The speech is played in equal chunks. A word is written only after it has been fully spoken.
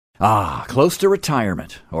Ah, close to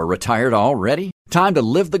retirement, or retired already? Time to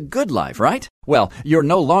live the good life, right? Well, you're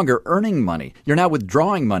no longer earning money. You're now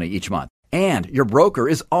withdrawing money each month. And your broker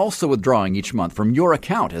is also withdrawing each month from your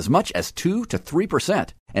account as much as 2 to 3%.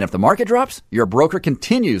 And if the market drops, your broker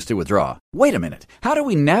continues to withdraw. Wait a minute. How do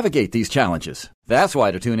we navigate these challenges? That's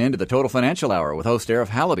why to tune in to the Total Financial Hour with host Arif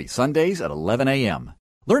Halaby, Sundays at 11 a.m.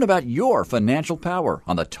 Learn about your financial power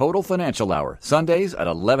on the Total Financial Hour, Sundays at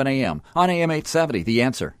 11 a.m. on AM 870, The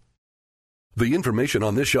Answer. The information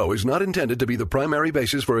on this show is not intended to be the primary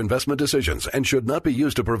basis for investment decisions and should not be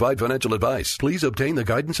used to provide financial advice. Please obtain the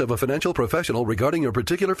guidance of a financial professional regarding your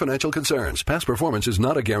particular financial concerns. Past performance is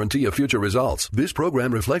not a guarantee of future results. This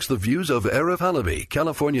program reflects the views of Arif Halaby,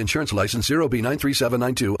 California Insurance License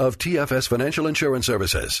 0B93792 of TFS Financial Insurance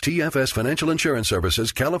Services. TFS Financial Insurance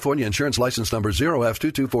Services, California Insurance License Number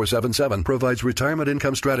 0F22477, provides retirement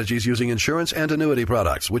income strategies using insurance and annuity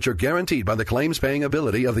products, which are guaranteed by the claims-paying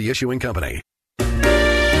ability of the issuing company.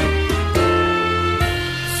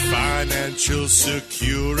 Financial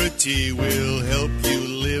security will help you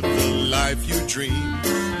live the life you dream.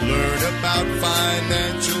 Learn about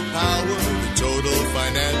financial power, the Total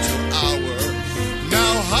Financial Hour.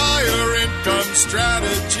 Now higher income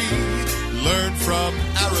strategy. Learn from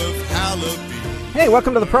Arif Halaby. Hey,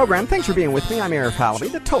 welcome to the program. Thanks for being with me. I'm Arif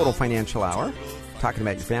Halaby, the Total Financial Hour. Talking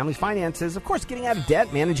about your family's finances, of course, getting out of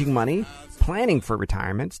debt, managing money, planning for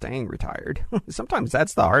retirement, staying retired. Sometimes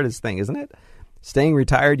that's the hardest thing, isn't it? Staying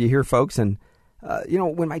retired, you hear folks, and,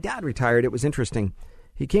 when my dad retired, it was interesting.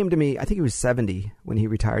 He came to me, I think he was 70 when he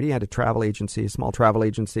retired. He had a travel agency, a small travel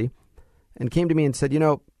agency, and came to me and said, 2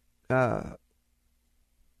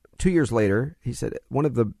 years later, he said, one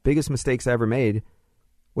of the biggest mistakes I ever made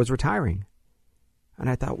was retiring. And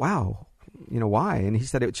I thought, wow, why? And he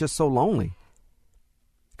said, it's just so lonely.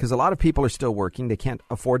 Because a lot of people are still working. They can't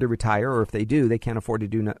afford to retire, or if they do, they can't afford to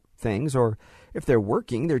do things. Or if they're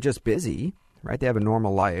working, they're just busy, right? They have a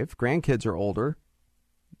normal life. Grandkids are older.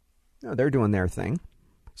 They're doing their thing.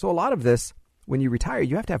 So a lot of this, when you retire,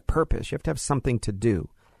 you have to have purpose. You have to have something to do.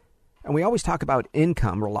 And we always talk about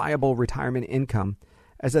income, reliable retirement income,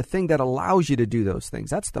 as a thing that allows you to do those things.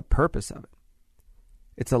 That's the purpose of it.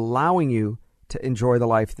 It's allowing you to enjoy the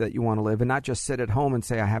life that you want to live and not just sit at home and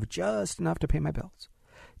say, I have just enough to pay my bills.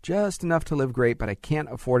 Just enough to live great, but I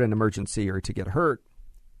can't afford an emergency or to get hurt,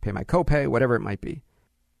 pay my copay, whatever it might be.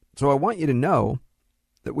 So I want you to know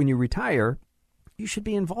that when you retire, you should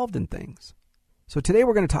be involved in things. So today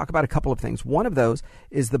we're going to talk about a couple of things. One of those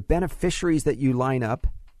is the beneficiaries that you line up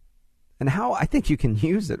and how I think you can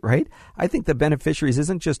use it, right? I think the beneficiaries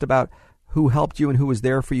isn't just about who helped you and who was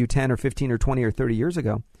there for you 10 or 15 or 20 or 30 years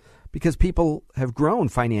ago, because people have grown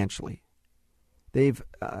financially. They've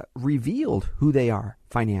revealed who they are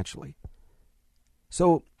financially.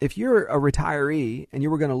 So if you're a retiree and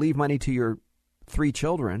you were going to leave money to your 3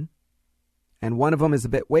 children, and one of them is a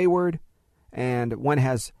bit wayward, and one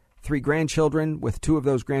has 3 grandchildren, with 2 of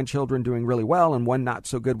those grandchildren doing really well and one not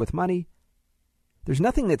so good with money, there's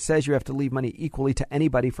nothing that says you have to leave money equally to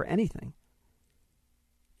anybody for anything.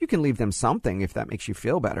 You can leave them something if that makes you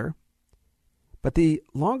feel better. But the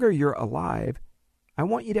longer you're alive, I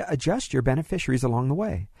want you to adjust your beneficiaries along the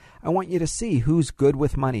way. I want you to see who's good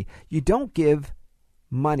with money. You don't give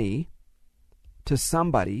money to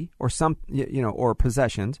somebody or or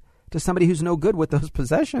possessions to somebody who's no good with those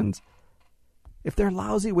possessions. If they're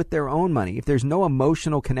lousy with their own money, if there's no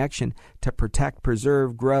emotional connection to protect,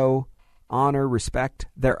 preserve, grow, honor, respect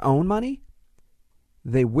their own money,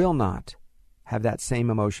 they will not have that same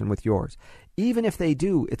emotion with yours. Even if they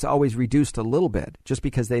do, it's always reduced a little bit just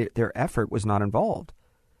because their effort was not involved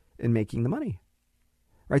in making the money.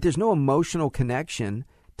 Right? There's no emotional connection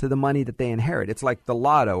to the money that they inherit. It's like the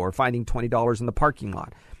lotto or finding $20 in the parking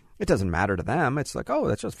lot. It doesn't matter to them. It's like, oh,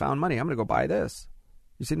 that's just found money. I'm going to go buy this.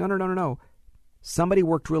 You say, no. Somebody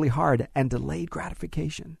worked really hard and delayed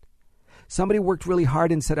gratification. Somebody worked really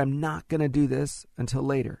hard and said, I'm not going to do this until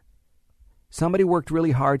later. Somebody worked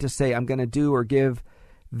really hard to say, I'm going to do or give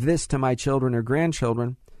this to my children or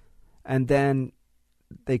grandchildren, and then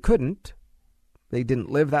they couldn't. They didn't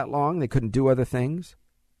live that long. They couldn't do other things.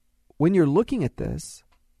 When you're looking at this,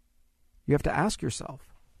 you have to ask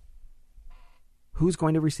yourself, who's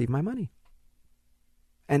going to receive my money?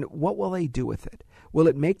 And what will they do with it? Will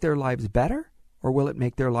it make their lives better, or will it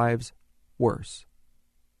make their lives worse?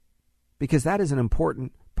 Because that is an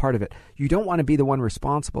important part of it. You don't want to be the one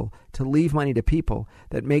responsible to leave money to people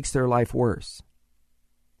that makes their life worse.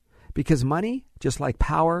 Because money, just like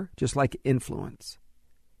power, just like influence,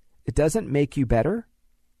 it doesn't make you better,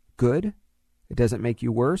 good. It doesn't make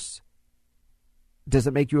you worse. does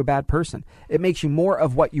it make you a bad person? It makes you more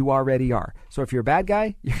of what you already are. So if you're a bad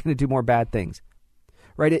guy, you're going to do more bad things,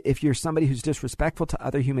 right? If you're somebody who's disrespectful to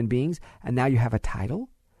other human beings, and now you have a title,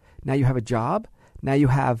 now you have a job, now you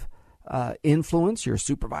have influence, you're a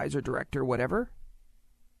supervisor, director, whatever,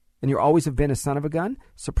 and you always have been a son of a gun,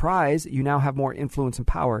 surprise, you now have more influence and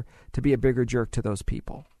power to be a bigger jerk to those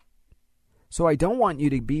people. So I don't want you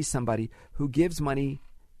to be somebody who gives money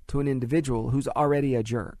to an individual who's already a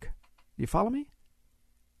jerk. You follow me?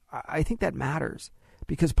 I think that matters,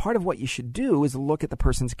 because part of what you should do is look at the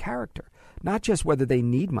person's character, not just whether they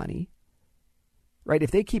need money, right?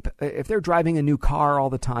 If they're driving a new car all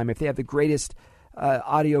the time, if they have the greatest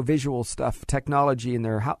audio-visual stuff, technology in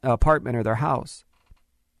their apartment or their house,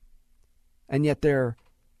 and yet they're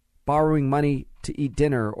borrowing money to eat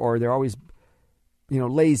dinner, or they're always,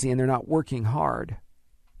 lazy and they're not working hard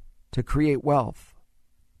to create wealth.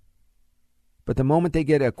 But the moment they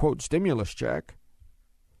get a, quote, stimulus check,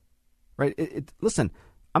 right? Listen,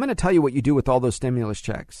 I'm going to tell you what you do with all those stimulus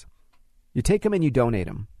checks. You take them and you donate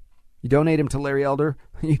them. You donate them to Larry Elder.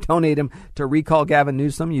 You donate them to recall Gavin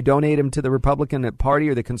Newsom. You donate them to the Republican Party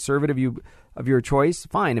or the conservative of your choice.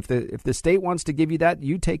 Fine. If the state wants to give you that,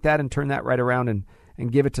 you take that and turn that right around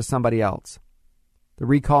and give it to somebody else. The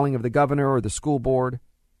recalling of the governor or the school board.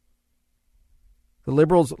 The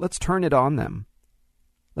liberals, let's turn it on them.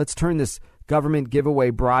 Let's turn this government giveaway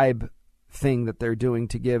bribe thing that they're doing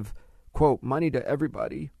to give, quote, money to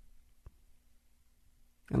everybody.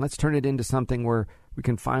 And let's turn it into something where we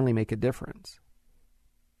can finally make a difference.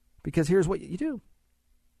 Because here's what you do.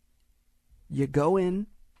 You go in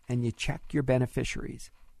and you check your beneficiaries.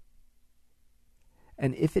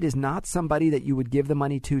 And if it is not somebody that you would give the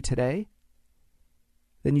money to today,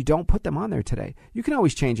 then you don't put them on there today. You can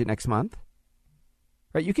always change it next month.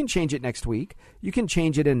 Right? You can change it next week. You can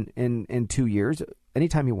change it in 2 years,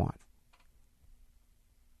 anytime you want.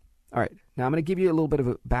 All right. Now I'm going to give you a little bit of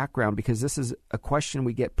a background, because this is a question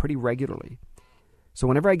we get pretty regularly. So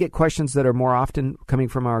whenever I get questions that are more often coming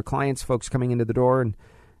from our clients, folks coming into the door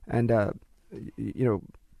and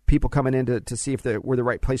people coming in to see if we're the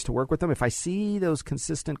right place to work with them, if I see those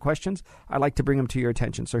consistent questions, I like to bring them to your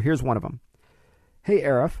attention. So here's one of them. Hey,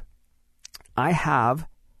 Arif, I have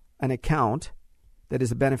an account that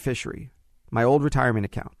is a beneficiary, my old retirement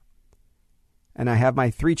account, and I have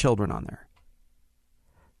my 3 children on there.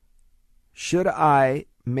 Should I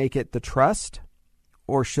make it the trust,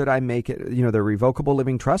 or should I make it, the revocable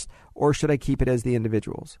living trust, or should I keep it as the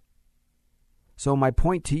individuals? So my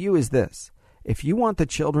point to you is this. If you want the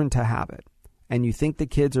children to have it, and you think the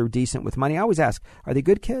kids are decent with money, I always ask, are they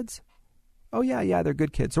good kids? Oh, yeah, they're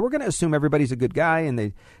good kids. So we're going to assume everybody's a good guy, and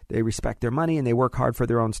they respect their money, and they work hard for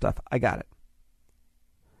their own stuff. I got it.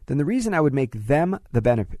 Then the reason I would make them the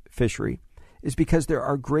beneficiary is because there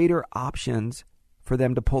are greater options for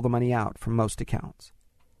them to pull the money out from most accounts.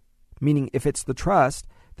 Meaning, if it's the trust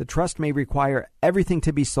may require everything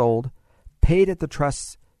to be sold, paid at the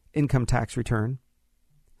trust's income tax return,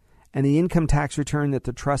 and the income tax return that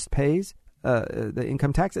the trust pays, the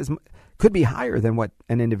income tax could be higher than what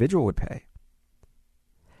an individual would pay.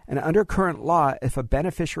 And under current law, if a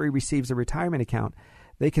beneficiary receives a retirement account,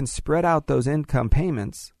 they can spread out those income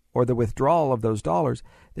payments or the withdrawal of those dollars.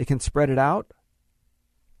 They can spread it out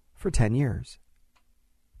for 10 years.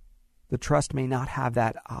 The trust may not have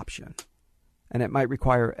that option, and it might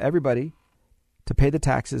require everybody to pay the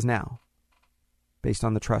taxes now based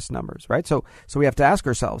on the trust numbers, right? So we have to ask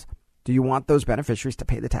ourselves, do you want those beneficiaries to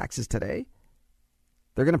pay the taxes today?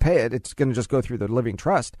 They're going to pay it. It's going to just go through the living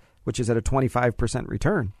trust, which is at a 25%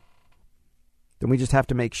 return. Then we just have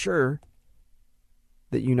to make sure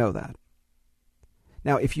that you know that.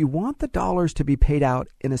 Now, if you want the dollars to be paid out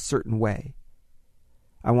in a certain way,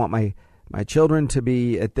 I want my children to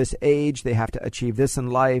be at this age, they have to achieve this in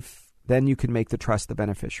life, then you can make the trust the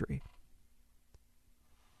beneficiary.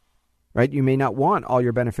 Right? You may not want all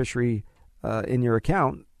your beneficiary in your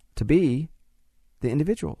account to be the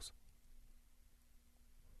individuals.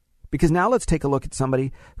 Because now let's take a look at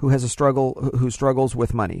somebody who has who struggles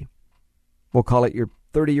with money. We'll call it your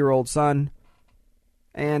 30-year-old son,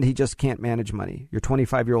 and he just can't manage money. Your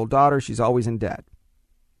 25-year-old daughter, she's always in debt.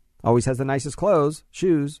 Always has the nicest clothes,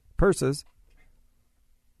 shoes, purses,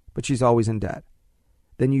 but she's always in debt.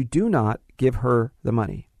 Then you do not give her the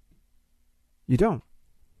money. You don't.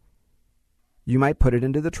 You might put it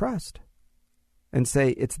into the trust and say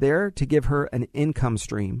it's there to give her an income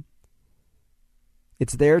stream.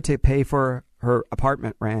 It's there to pay for her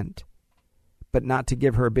apartment rent, but not to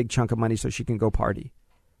give her a big chunk of money so she can go party.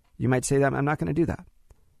 You might say that I'm not going to do that.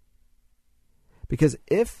 Because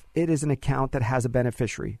if it is an account that has a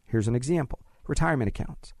beneficiary, here's an example, retirement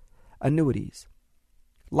accounts, annuities,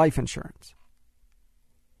 life insurance.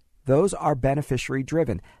 Those are beneficiary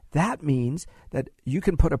driven. That means that you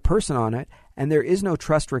can put a person on it and there is no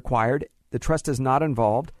trust required. The trust is not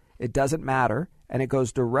involved. It doesn't matter. And it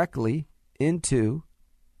goes directly into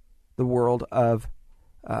the world of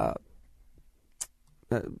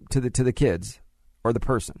to the kids or the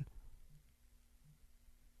person.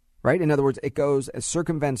 Right? In other words, it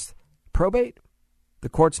circumvents probate, the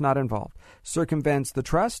court's not involved. Circumvents the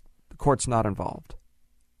trust, the court's not involved.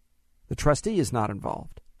 The trustee is not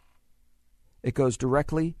involved. It goes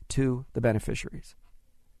directly to the beneficiaries.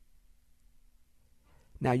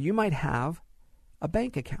 Now, you might have a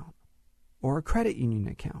bank account or a credit union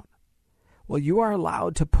account. Well, you are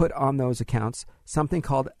allowed to put on those accounts something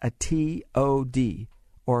called a TOD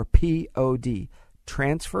or POD,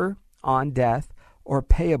 transfer on death or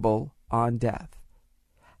payable on death.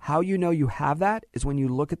 How you know you have that is when you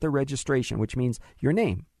look at the registration, which means your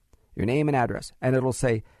name and address, and it'll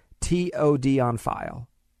say TOD on file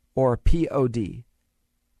or POD.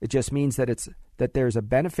 It just means that there's a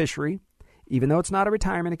beneficiary, even though it's not a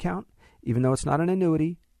retirement account, even though it's not an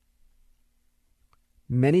annuity.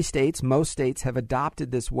 Most states have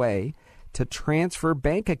adopted this way to transfer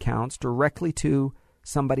bank accounts directly to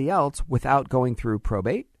somebody else without going through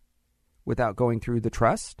probate, without going through the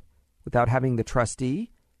trust, without having the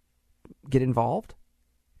trustee get involved.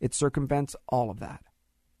 It circumvents all of that.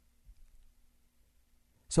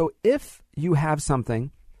 So if you have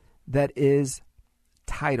something that is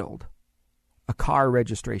titled, a car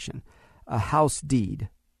registration, a house deed,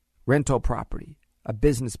 rental property, a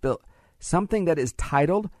business bill, something that is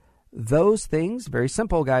titled, those things, very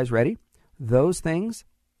simple, guys, ready? Those things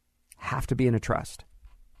have to be in a trust.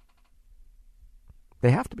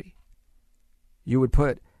 They have to be. You would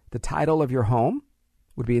put the title of your home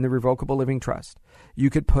would be in the Revocable Living Trust. You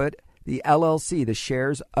could put the LLC, the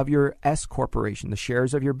shares of your S corporation, the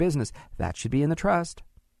shares of your business. That should be in the trust.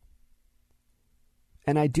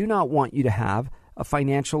 And I do not want you to have a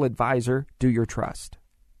financial advisor do your trust.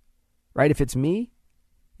 Right? If it's me,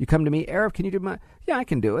 you come to me, Arif, can you do my... Yeah, I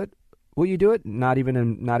can do it. Will you do it? Not in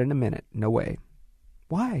a minute. No way.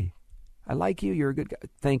 Why? I like you. You're a good guy.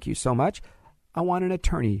 Thank you so much. I want an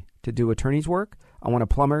attorney to do attorney's work. I want a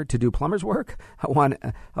plumber to do plumber's work. I want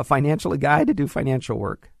a financial guy to do financial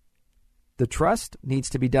work. The trust needs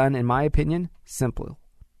to be done, in my opinion, simply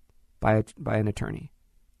by an attorney.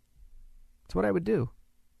 That's what I would do.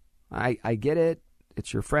 I get it.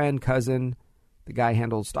 It's your friend, cousin. The guy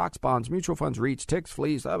handles stocks, bonds, mutual funds, REITs, ticks,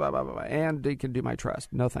 fleas, blah, blah, blah, blah, and he can do my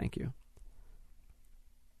trust. No, thank you.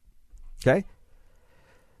 Okay?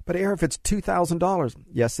 But Arif, it's $2,000.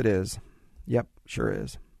 Yes, it is. Yep, sure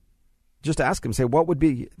is. Just ask him, say, what would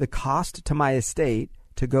be the cost to my estate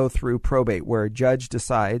to go through probate where a judge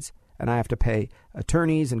decides and I have to pay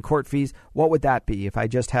attorneys and court fees? What would that be if I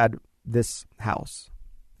just had this house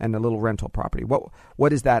and a little rental property? What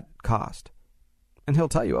does that cost? And he'll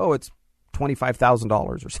tell you, oh, it's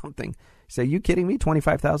 $25,000 or something. You say, you kidding me?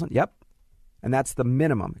 $25,000? Yep. And that's the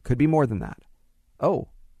minimum. It could be more than that. Oh,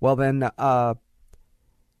 well then, all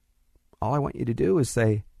I want you to do is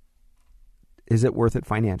say, is it worth it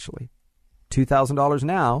financially? $2,000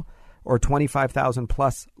 now or $25,000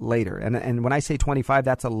 plus later? And when I say 25,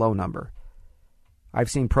 that's a low number. I've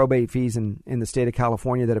seen probate fees in the state of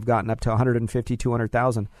California that have gotten up to $150,000,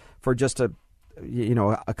 $200,000 for just a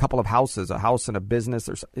couple of houses, a house and a business,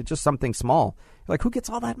 or just something small. You're like, who gets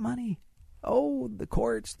all that money? Oh, the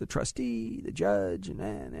courts, the trustee, the judge,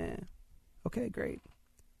 and Okay, great.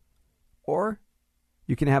 Or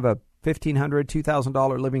you can have a $1,500,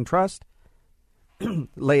 $2,000 living trust,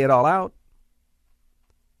 lay it all out,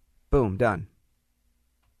 boom, done.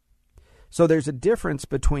 So there's a difference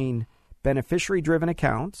between beneficiary-driven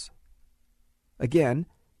accounts, again,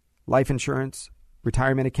 life insurance,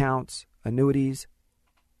 retirement accounts, annuities.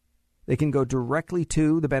 They can go directly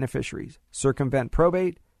to the beneficiaries, circumvent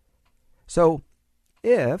probate. So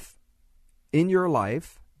if in your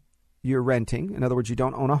life you're renting, in other words, you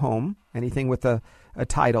don't own a home, anything with a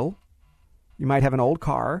title, you might have an old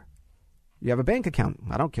car, you have a bank account,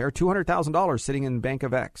 I don't care, $200,000 sitting in Bank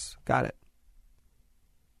of X, got it.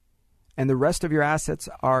 And the rest of your assets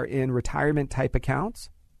are in retirement type accounts,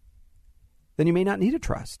 then you may not need a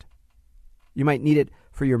trust. You might need it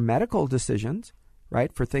for your medical decisions,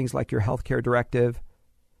 right? For things like your healthcare directive.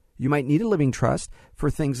 You might need a living trust for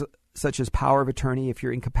things such as power of attorney if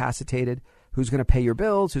you're incapacitated, who's going to pay your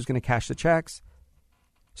bills, who's going to cash the checks.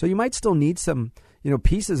 So you might still need some,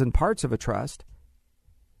 pieces and parts of a trust,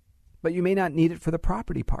 but you may not need it for the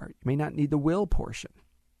property part. You may not need the will portion.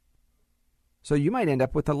 So you might end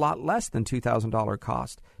up with a lot less than $2,000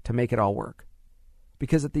 cost to make it all work.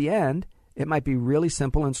 Because at the end, it might be really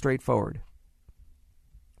simple and straightforward.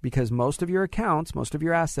 Because most of your accounts, most of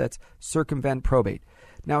your assets circumvent probate.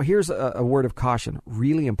 Now, here's a word of caution,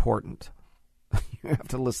 really important. You have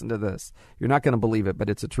to listen to this. You're not going to believe it, but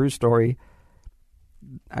it's a true story.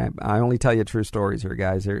 I only tell you true stories here,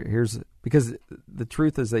 guys. Here's because the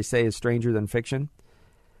truth, as they say, is stranger than fiction.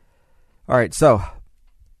 All right, so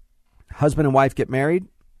husband and wife get married.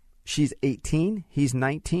 She's 18. He's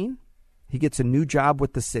 19. He gets a new job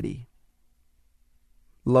with the city.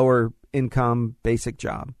 Lower income, basic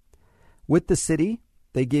job. With the city,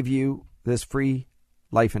 they give you this free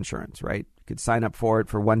life insurance, right? You could sign up for it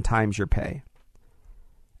for 1 times your pay.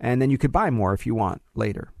 And then you could buy more if you want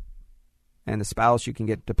later. And the spouse, you can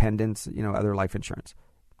get dependents, other life insurance.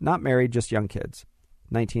 Not married, just young kids,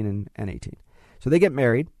 19 and 18. So they get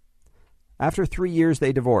married. After 3 years,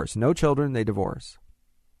 they divorce. No children, they divorce.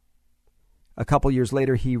 A couple years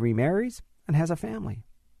later, he remarries and has a family.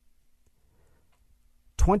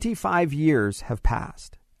 25 years have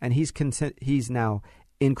passed, and he's now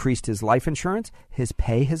increased his life insurance. His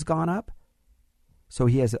pay has gone up. So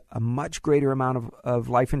he has a much greater amount of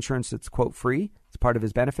life insurance that's, quote, free. It's part of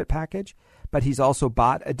his benefit package. But he's also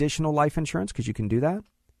bought additional life insurance because you can do that.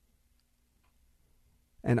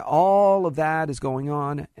 And all of that is going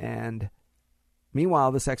on. And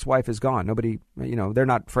meanwhile, this ex-wife is gone. Nobody, they're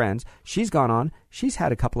not friends. She's gone on. She's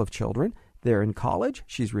had a couple of children. They're in college.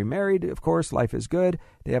 She's remarried. Of course, life is good.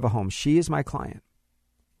 They have a home. She is my client.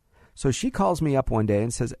 So she calls me up one day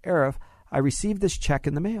and says, Arif, I received this check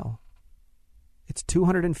in the mail. It's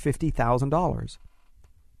 $250,000.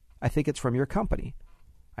 I think it's from your company.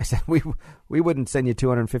 I said, we wouldn't send you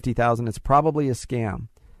 $250,000. It's probably a scam.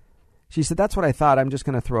 She said, that's what I thought. I'm just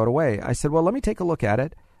going to throw it away. I said, well, let me take a look at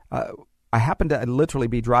it. I happened to literally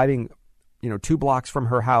be driving, 2 blocks from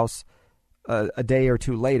her house a day or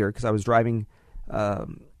two later because I was driving,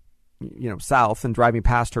 south and driving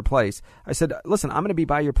past her place. I said, listen, I'm going to be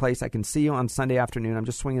by your place. I can see you on Sunday afternoon. I'm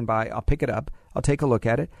just swinging by. I'll pick it up. I'll take a look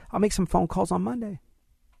at it. I'll make some phone calls on Monday.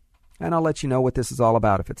 And I'll let you know what this is all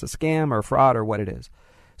about, if it's a scam or a fraud or what it is.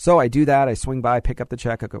 So I do that. I swing by, pick up the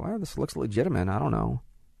check. I go, well, this looks legitimate. I don't know.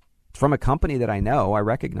 It's from a company that I know, I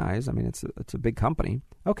recognize. I mean, it's a big company.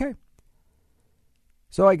 Okay.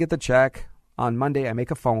 So I get the check. On Monday, I make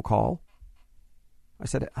a phone call. I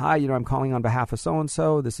said, hi, I'm calling on behalf of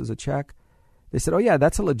so-and-so. This is a check. They said, oh, yeah,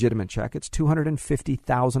 that's a legitimate check. It's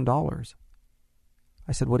 $250,000.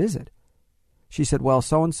 I said, what is it? She said, well,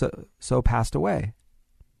 so-and-so passed away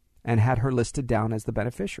and had her listed down as the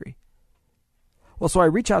beneficiary. Well, so I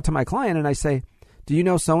reach out to my client and I say, do you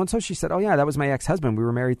know so-and-so? She said, oh, yeah, that was my ex-husband. We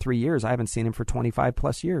were married 3 years. I haven't seen him for 25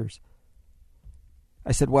 plus years.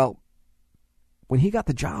 I said, well, when he got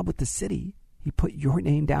the job with the city, he put your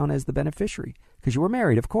name down as the beneficiary because you were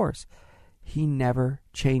married, of course. He never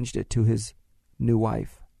changed it to his new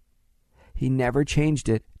wife. He never changed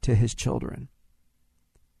it to his children.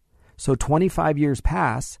 So 25 years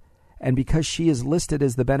pass, and because she is listed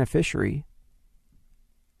as the beneficiary,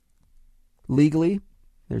 legally,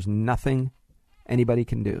 there's nothing anybody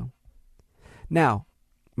can do. Now,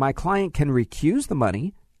 my client can recuse the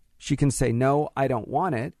money. She can say, no, I don't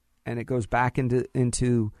want it, and it goes back into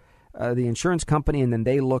the insurance company, and then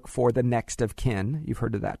they look for the next of kin. You've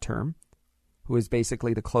heard of that term, who is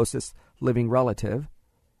basically the closest living relative,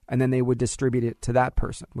 and then they would distribute it to that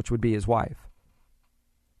person, which would be his wife.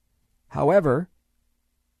 However,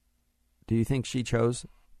 do you think she chose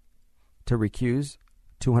to recuse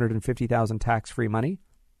 $250,000 tax-free money?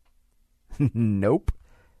 Nope.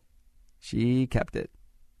 She kept it.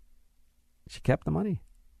 She kept the money.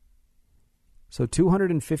 So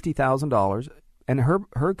 $250,000. And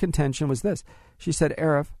her contention was this. She said,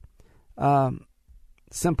 Arif,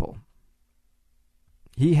 simple.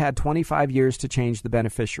 He had 25 years to change the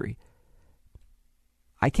beneficiary.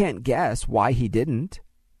 I can't guess why he didn't.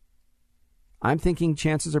 I'm thinking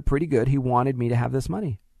chances are pretty good he wanted me to have this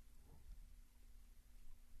money.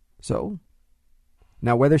 So,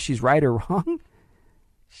 now whether she's right or wrong,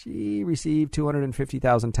 she received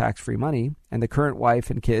 $250,000 tax-free money, and the current wife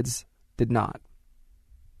and kids did not.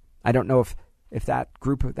 I don't know if that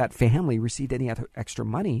group, that family received any other extra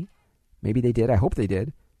money. Maybe they did. I hope they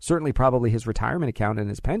did. Certainly probably his retirement account and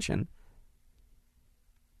his pension.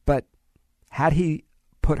 But had he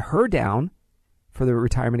put her down for the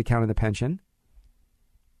retirement account and the pension,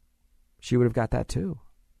 she would have got that too.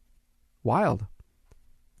 Wild.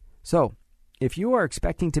 So, if you are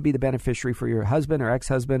expecting to be the beneficiary for your husband or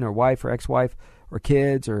ex-husband or wife or ex-wife or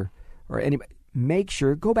kids or anybody, make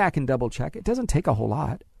sure, go back and double check. It doesn't take a whole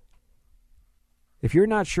lot. If you're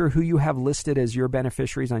not sure who you have listed as your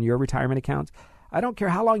beneficiaries on your retirement accounts, I don't care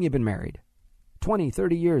how long you've been married, 20,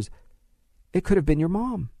 30 years, It could have been your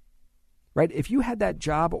mom, right? If you had that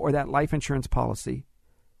job or that life insurance policy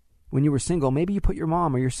when you were single, maybe you put your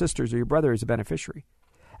mom or your sisters or your brother as a beneficiary.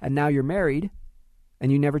 And now you're married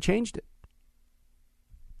and you never changed it.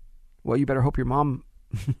 Well, you better hope your mom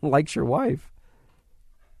likes your wife,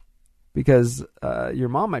 because your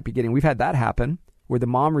mom might be getting, we've had that happen where the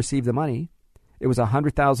mom received the money. It was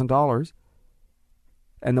 $100,000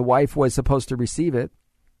 and the wife was supposed to receive it.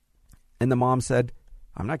 And the mom said,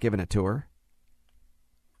 I'm not giving it to her.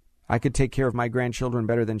 I could take care of my grandchildren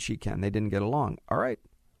better than she can. They didn't get along. All right.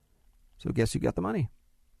 So guess who got the money?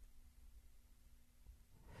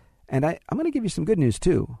 And I'm going to give you some good news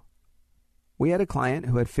too. We had a client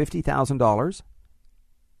who had $50,000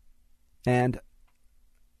 and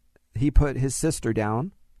he put his sister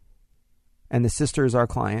down, and the sister is our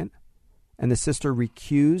client, and the sister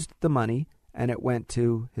recused the money and it went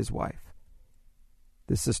to his wife,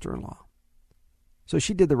 the sister-in-law. So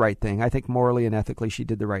she did the right thing. I think morally and ethically she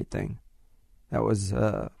did the right thing. That was,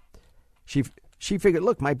 she figured,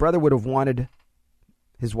 look, my brother would have wanted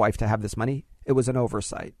his wife to have this money. It was an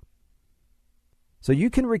oversight. So you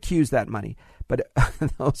can recuse that money. But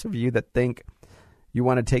those of you that think you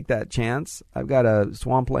want to take that chance, I've got a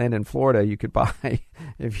swampland in Florida you could buy.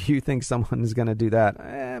 If you think someone is going to do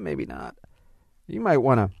that, maybe not. You might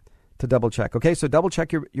want to double check. Okay, so double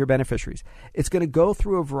check your beneficiaries. It's going to go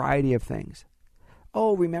through a variety of things.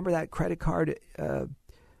 Oh, remember that credit card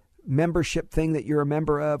membership thing that you're a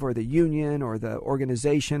member of, or the union or the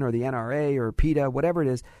organization or the NRA or PETA, whatever it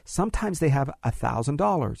is. Sometimes they have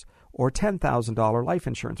 $1,000 or $10,000 life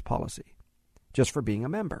insurance policy just for being a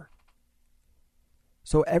member.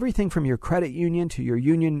 So everything from your credit union to your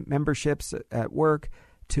union memberships at work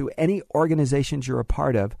to any organizations you're a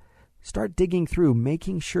part of, start digging through,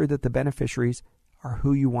 making sure that the beneficiaries are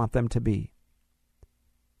who you want them to be.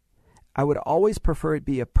 I would always prefer it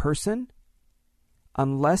be a person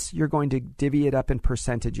unless you're going to divvy it up in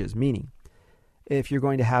percentages, meaning if you're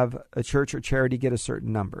going to have a church or charity get a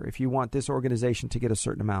certain number, if you want this organization to get a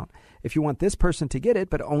certain amount, if you want this person to get it,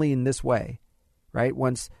 but only in this way, right?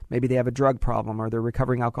 Once maybe they have a drug problem or they're a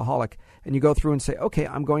recovering alcoholic, and you go through and say, okay,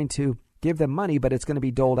 I'm going to give them money, but it's going to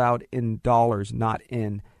be doled out in dollars, not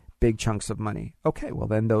in big chunks of money. Okay, well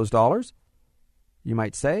then those dollars, you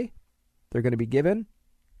might say, they're going to be given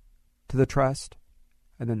to the trust,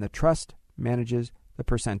 and then the trust manages the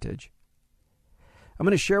percentage. I'm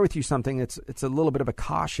going to share with you something it's a little bit of a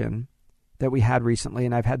caution that we had recently,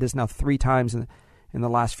 and I've had this now 3 times in the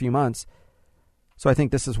last few months. So I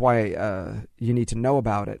think this is why you need to know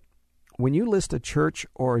about it. When you list a church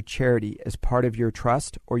or a charity as part of your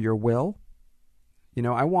trust or your will,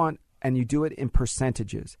 I want, and you do it in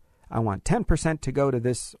percentages. I want 10% to go to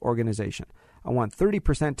this organization. I want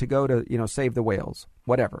 30% to go to, Save the Whales,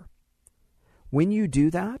 whatever. When you do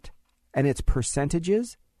that, and it's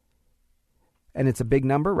percentages, and it's a big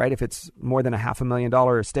number, right? If it's more than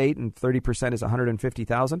 $500,000 estate and 30% is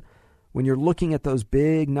 $150,000, when you're looking at those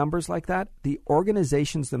big numbers like that, the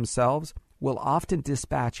organizations themselves will often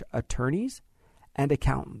dispatch attorneys and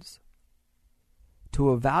accountants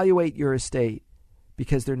to evaluate your estate,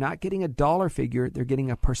 because they're not getting a dollar figure, they're getting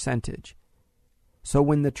a percentage. So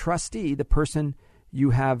when the trustee, the person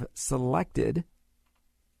you have selected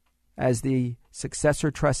as the successor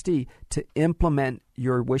trustee to implement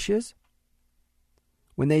your wishes,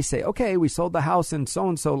 when they say, okay, we sold the house in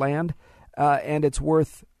so-and-so land and it's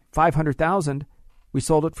worth $500,000, we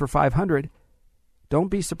sold it for $500,000, don't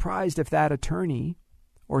be surprised if that attorney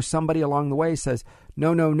or somebody along the way says,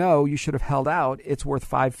 no, you should have held out, it's worth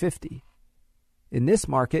 $550,000. In this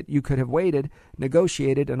market, you could have waited,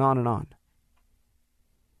 negotiated, and on and on.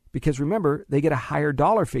 Because remember, they get a higher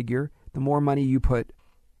dollar figure the more money you put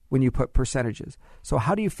when you put percentages. So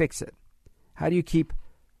how do you fix it? How do you keep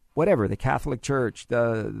whatever, the Catholic Church,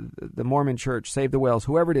 the Mormon Church, Save the Whales,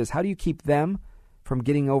 whoever it is, how do you keep them from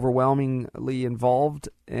getting overwhelmingly involved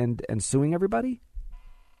and suing everybody?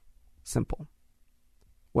 Simple.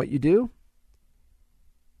 What you do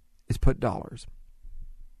is put dollars.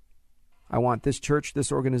 I want this church, this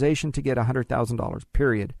organization to get $100,000,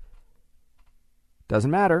 period. Doesn't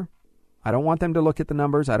matter. I don't want them to look at the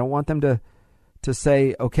numbers. I don't want them to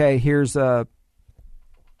say, okay, here's the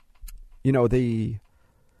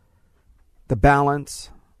balance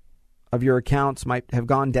of your accounts might have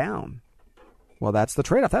gone down. Well, that's the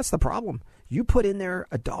trade-off. That's the problem. You put in there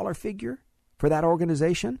a dollar figure for that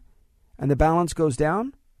organization and the balance goes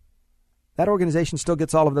down, that organization still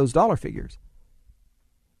gets all of those dollar figures.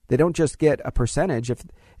 They don't just get a percentage.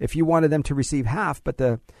 If you wanted them to receive half, but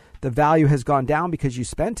the value has gone down because you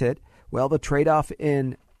spent it, well, the trade-off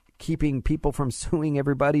in keeping people from suing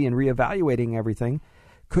everybody and reevaluating everything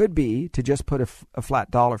could be to just put a flat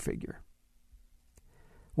dollar figure.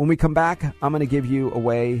 When we come back, I'm going to give you a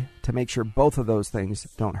way to make sure both of those things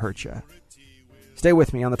don't hurt you. Stay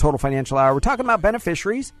with me on the Total Financial Hour. We're talking about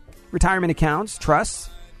beneficiaries, retirement accounts, trusts,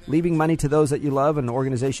 leaving money to those that you love and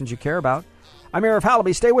organizations you care about. I'm Arif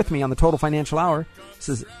Halaby. Stay with me on the Total Financial Hour. This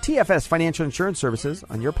is TFS Financial Insurance Services,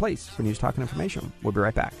 on your place for news, talk, and information. We'll be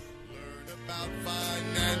right back. Learn about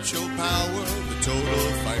financial power, the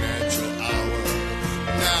Total Financial Hour.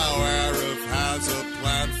 Now Arif has a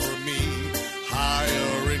plan for me,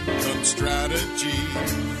 higher income strategy.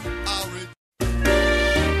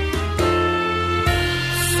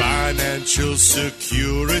 Financial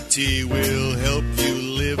security will help you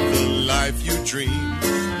live the life you dream.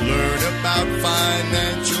 Learn about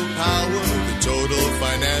financial power, the Total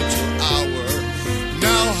Financial Hour.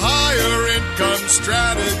 Now higher income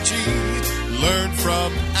strategy. Learn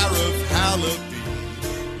from Arif Halaby.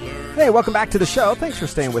 Hey, welcome back to the show. Thanks for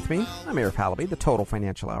staying with me. I'm Arif Halaby, the Total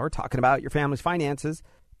Financial Hour, talking about your family's finances.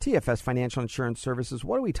 TFS Financial Insurance Services.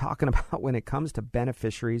 What are we talking about when it comes to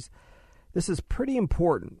beneficiaries? This is pretty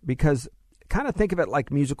important because kind of think of it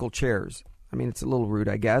like musical chairs. I mean, it's a little rude,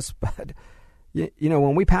 I guess, but you know,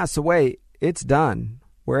 when we pass away, it's done.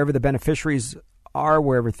 Wherever the beneficiaries are,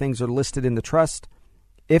 wherever things are listed in the trust,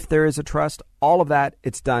 if there is a trust, all of that,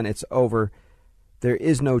 it's done. It's over. There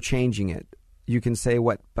is no changing it. You can say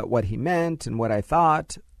what he meant and what I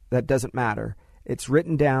thought. That doesn't matter. It's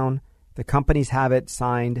written down. The companies have it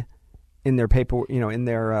signed in their paper, in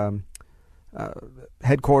their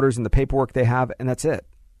headquarters and the paperwork they have, and that's it.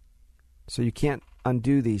 So you can't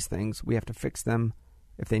undo these things. We have to fix them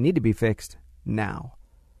if they need to be fixed now.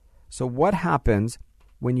 So what happens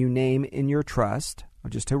when you name in your trust, or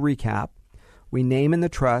just to recap, we name in the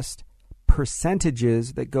trust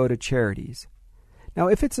percentages that go to charities. Now,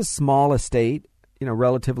 if it's a small estate,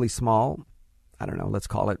 relatively small, I don't know, let's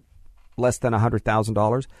call it less than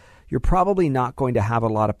 $100,000, you're probably not going to have a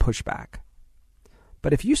lot of pushback.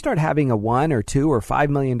 But if you start having a $1 or $2 or $5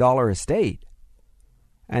 million estate,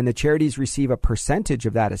 and the charities receive a percentage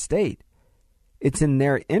of that estate, it's in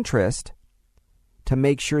their interest to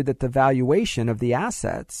make sure that the valuation of the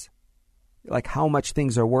assets, like how much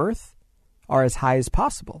things are worth, are as high as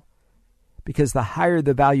possible. Because the higher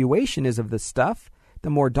the valuation is of the stuff, the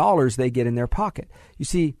more dollars they get in their pocket. You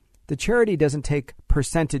see, the charity doesn't take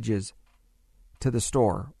percentages to the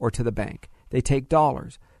store or to the bank. They take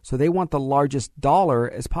dollars. So they want the largest dollar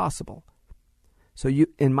as possible. So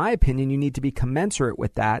in my opinion, you need to be commensurate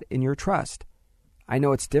with that in your trust. I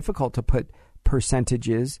know it's difficult to put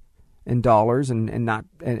percentages in dollars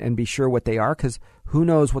and be sure what they are, because who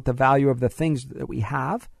knows what the value of the things that we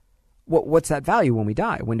have. What's that value when we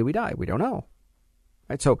die? When do we die? We don't know.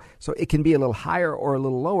 Right? So it can be a little higher or a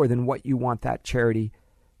little lower than what you want that charity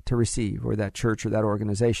to receive, or that church or that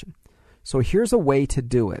organization. So here's a way to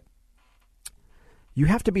do it. You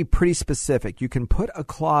have to be pretty specific. You can put a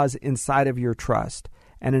clause inside of your trust,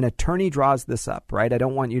 and an attorney draws this up, right? I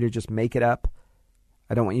don't want you to just make it up.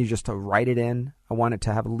 I don't want you just to write it in. I want it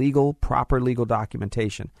to have proper legal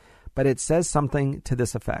documentation. But it says something to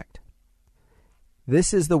this effect.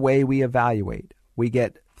 This is the way we evaluate. We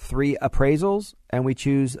get 3 appraisals, and we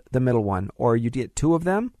choose the middle one. Or you get 2 of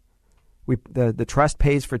them. The trust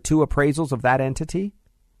pays for 2 appraisals of that entity,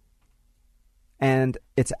 and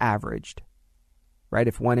it's averaged. Right?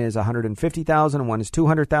 If one is $150,000 and one is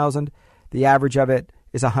 $200,000, the average of it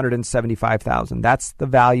is $175,000. That's the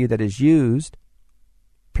value that is used,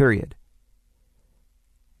 period.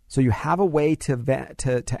 So you have a way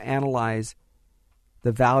to analyze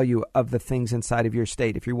the value of the things inside of your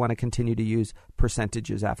estate if you want to continue to use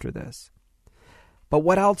percentages after this. But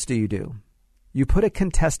what else do? You put a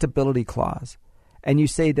contestability clause, and you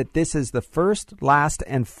say that this is the first, last,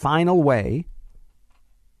 and final way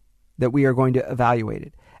that we are going to evaluate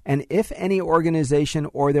it. And if any organization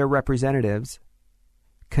or their representatives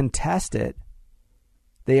contest it,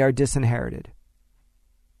 they are disinherited.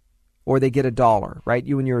 Or they get $1, right?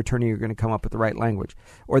 You and your attorney are going to come up with the right language.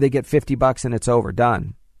 Or they get $50 and it's over,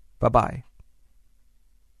 done. Bye-bye.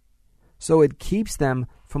 So it keeps them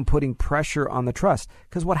from putting pressure on the trust.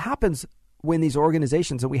 Because what happens when these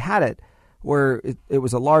organizations, and we had it, where it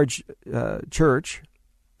was a large church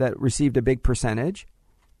that received a big percentage,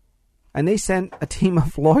 and they sent a team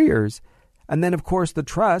of lawyers. And then, of course, the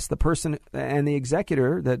trust, the person and the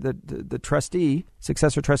executor, the trustee,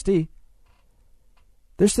 successor trustee,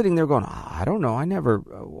 they're sitting there going, I don't know.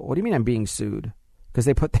 What do you mean I'm being sued? Because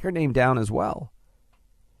they put their name down as well.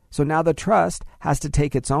 So now the trust has to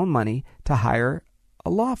take its own money to hire a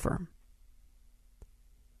law firm.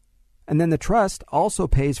 And then the trust also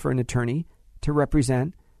pays for an attorney to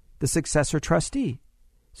represent the successor trustee.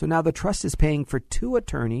 So now the trust is paying for 2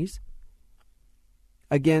 attorneys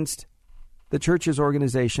against the church's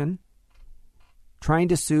organization, trying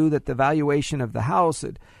to sue that the valuation of the house,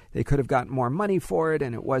 they could have gotten more money for it,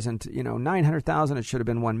 and it wasn't, $900,000. It should have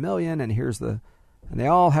been $1 million. And and they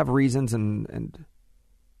all have reasons. And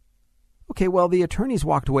okay, well, the attorneys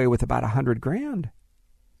walked away with about $100,000.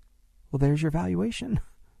 Well, there's your valuation.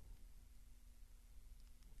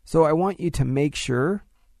 So I want you to make sure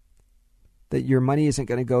that your money isn't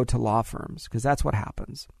going to go to law firms, because that's what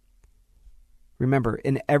happens. Remember,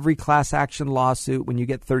 in every class action lawsuit, when you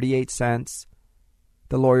get 38 cents,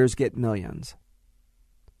 the lawyers get millions.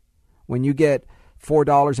 When you get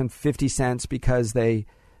 $4.50 because they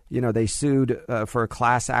sued for a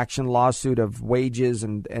class action lawsuit of wages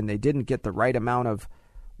and they didn't get the right amount of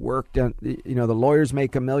work done, the lawyers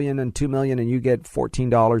make $1 million and $2 million and you get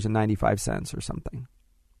 $14.95 or something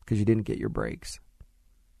because you didn't get your breaks.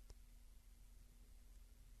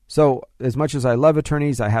 So as much as I love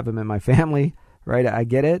attorneys, I have them in my family, right? I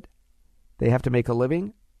get it. They have to make a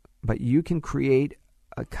living, but you can create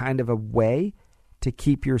a kind of a way to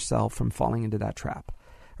keep yourself from falling into that trap.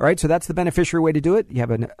 All right, so that's the beneficiary way to do it. You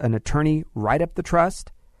have an attorney write up the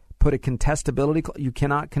trust, put a contestability. You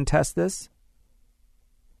cannot contest this.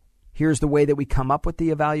 Here's the way that we come up with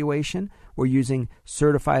the evaluation. We're using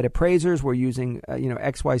certified appraisers. We're using,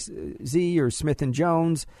 XYZ or Smith &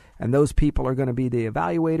 Jones, and those people are going to be the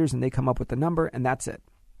evaluators, and they come up with the number, and that's it.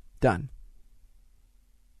 Done.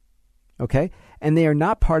 Okay? And they are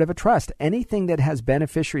not part of a trust. Anything that has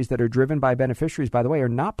beneficiaries that are driven by beneficiaries, by the way, are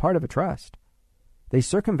not part of a trust. They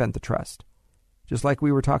circumvent the trust, just like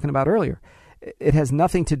we were talking about earlier. It has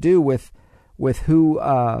nothing to do with who,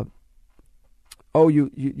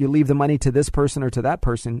 you leave the money to this person or to that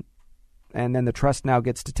person, and then the trust now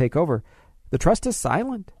gets to take over. The trust is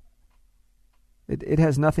silent. It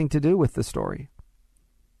has nothing to do with the story.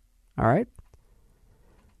 All right?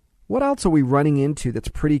 What else are we running into that's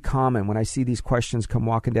pretty common when I see these questions come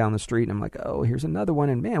walking down the street and I'm like, oh, here's another one,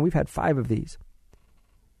 and man, we've had 5 of these.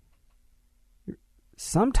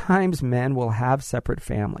 Sometimes men will have separate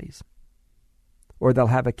families, or they'll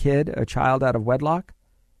have a child out of wedlock,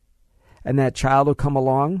 and that child will come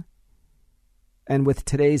along, and with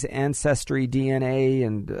today's Ancestry DNA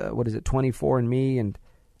and 24andMe, and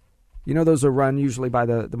those are run usually by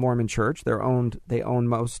the Mormon Church. They own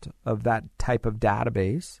most of that type of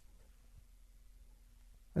database.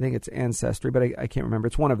 I think it's Ancestry, but I can't remember.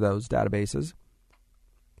 It's one of those databases.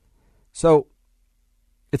 So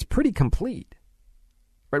it's pretty complete.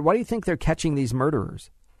 Right? Why do you think they're catching these murderers?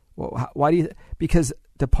 Well, because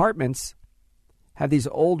departments have these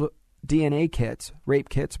old DNA kits, rape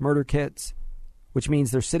kits, murder kits, which means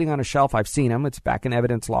they're sitting on a shelf. I've seen them. It's back in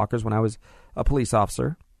evidence lockers when I was a police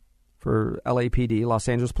officer for LAPD, Los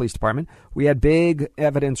Angeles Police Department. We had big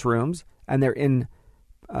evidence rooms, and they're in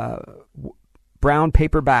brown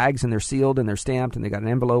paper bags, and they're sealed, and they're stamped, and they got an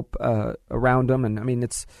envelope around them. And I mean,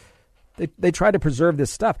 they try to preserve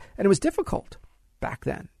this stuff, and it was difficult back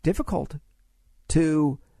then. Difficult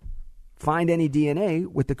to find any DNA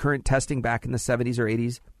with the current testing back in the 70s or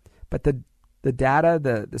 80s. But the data,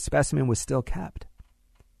 the specimen was still kept.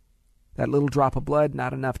 That little drop of blood,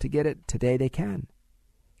 not enough to get it. Today they can.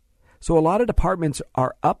 So a lot of departments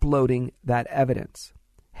are uploading that evidence,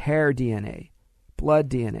 hair DNA, blood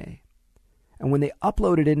DNA. And when they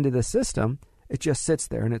upload it into the system, it just sits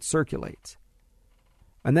there and it circulates.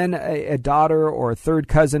 And then a daughter or a third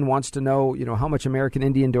cousin wants to know, how much American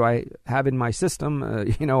Indian do I have in my system,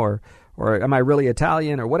 or am I really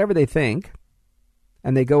Italian, or whatever they think.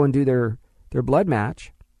 And they go and do their blood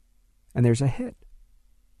match, and there's a hit.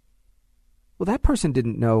 Well, that person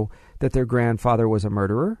didn't know that their grandfather was a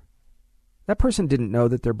murderer. That person didn't know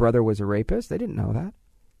that their brother was a rapist. They didn't know that.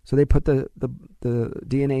 So they put the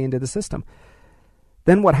DNA into the system.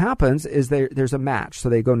 Then what happens is there's a match. So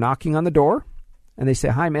they go knocking on the door, and they say,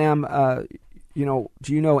 hi, ma'am, do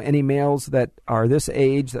you know any males that are this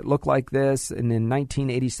age that look like this and in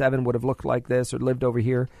 1987 would have looked like this or lived over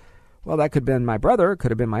here? Well, that could have been my brother. It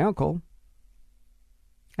could have been my uncle.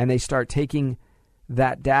 And they start taking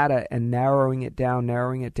that data and narrowing it down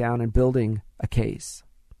and building a case.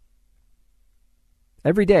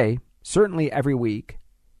 Every day, certainly every week,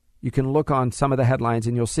 you can look on some of the headlines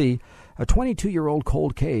and you'll see a 22-year-old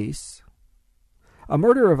cold case, a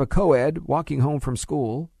murder of a co-ed walking home from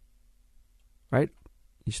school, right?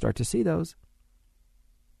 You start to see those.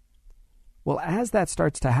 Well, as that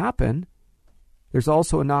starts to happen, there's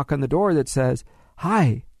also a knock on the door that says,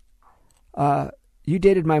 hi, you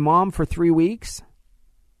dated my mom for 3 weeks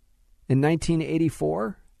in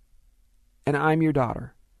 1984, and I'm your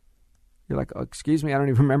daughter. You're like, oh, excuse me, I don't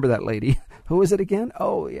even remember that lady. Who is it again?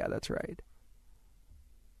 Oh, yeah, that's right.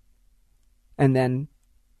 And then,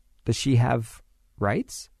 does she have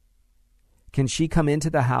rights? Can she come into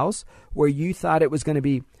the house where you thought it was going to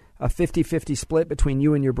be a 50-50 split between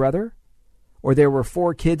you and your brother? Or there were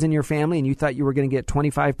 4 kids in your family and you thought you were going to get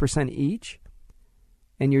 25% each?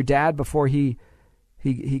 And your dad, before he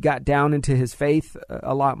got down into his faith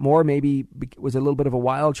a lot more, maybe was a little bit of a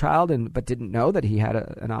wild child, but didn't know that he had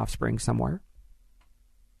an offspring somewhere.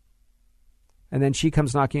 And then she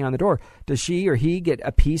comes knocking on the door. Does she or he get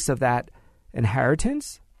a piece of that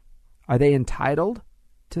inheritance? Are they entitled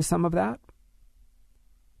to some of that?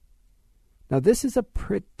 Now, this is a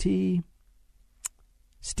pretty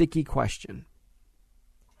sticky question.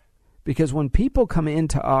 Because when people come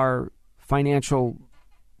into our financial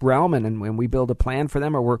realm and when we build a plan for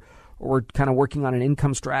them, or we're kind of working on an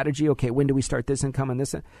income strategy, okay, when do we start this income and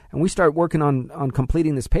this? And we start working on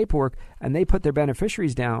completing this paperwork, and they put their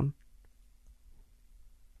beneficiaries down.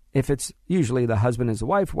 If it's usually the husband is the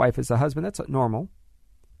wife is the husband, that's normal.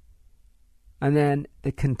 And then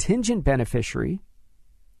the contingent beneficiary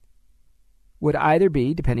would either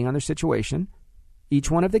be, depending on their situation, each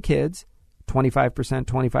one of the kids,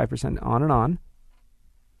 25%, on and on.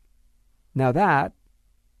 Now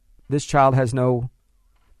this child has nothing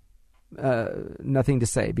to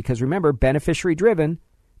say, because remember, beneficiary driven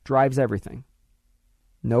drives everything.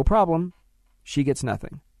 No problem. She gets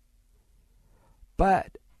nothing.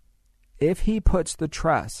 But if he puts the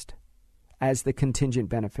trust as the contingent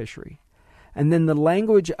beneficiary, and then the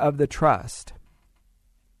language of the trust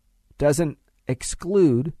doesn't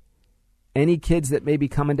exclude any kids that may be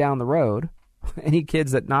coming down the road, any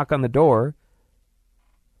kids that knock on the door,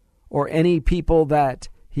 or any people that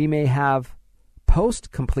he may have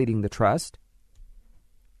post completing the trust,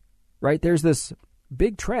 right? There's this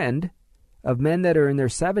big trend of men that are in their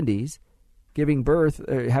 70s giving birth,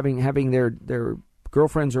 having their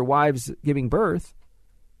girlfriends or wives giving birth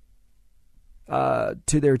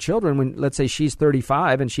to their children. When, let's say, she's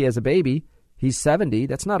 35 and she has a baby, he's 70.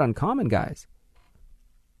 That's not uncommon, guys.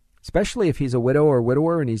 Especially if he's a widow or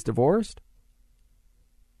widower and he's divorced.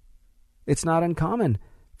 It's not uncommon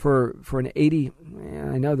for an 80,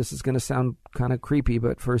 I know this is going to sound kind of creepy,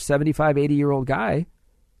 but for a 75, 80-year-old guy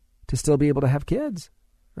to still be able to have kids,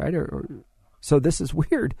 right? So this is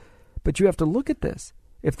weird, but you have to look at this.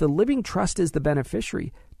 If the living trust is the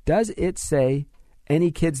beneficiary, does it say any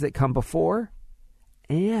kids that come before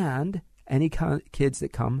and any kids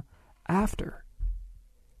that come after?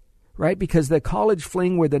 Right? Because the college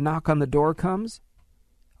fling where the knock on the door comes,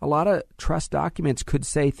 a lot of trust documents could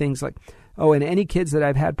say things like, oh, and any kids that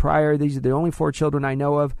I've had prior, these are the only 4 children I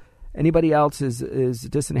know of. Anybody else is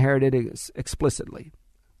disinherited explicitly.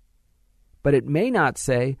 But it may not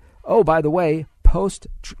say, oh, by the way,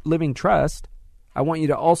 post-living trust, I want you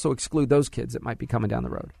to also exclude those kids that might be coming down the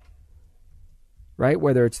road. Right?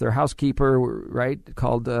 Whether it's their housekeeper, right,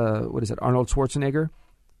 called, Arnold Schwarzenegger.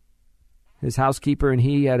 His housekeeper and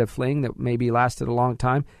he had a fling that maybe lasted a long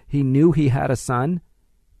time. He knew he had a son,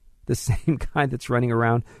 the same guy that's running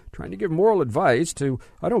around trying to give moral advice to,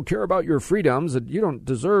 I don't care about your freedoms, that you don't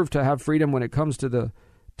deserve to have freedom when it comes to the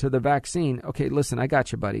vaccine. Okay, listen, I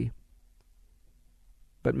got you, buddy.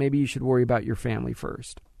 But maybe you should worry about your family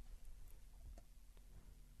first.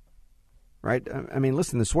 Right? I mean,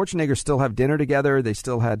 listen, the Schwarzeneggers still have dinner together. They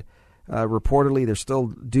still had, reportedly, they still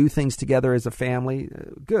do things together as a family.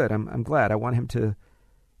 Good. I'm glad. I want him to,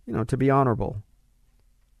 to be honorable.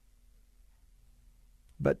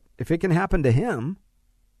 But if it can happen to him,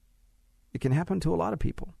 it can happen to a lot of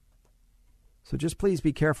people. So just please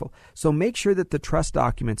be careful. So make sure that the trust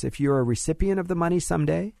documents, if you're a recipient of the money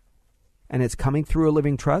someday and it's coming through a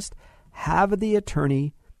living trust, have the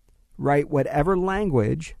attorney write whatever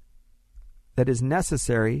language that is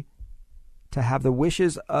necessary to have the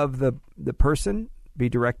wishes of the person be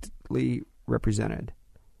directly represented.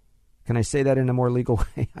 Can I say that in a more legal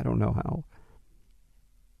way? I don't know how.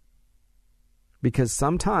 Because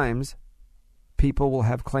sometimes people will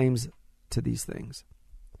have claims to these things.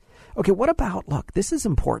 Okay, what about, look, this is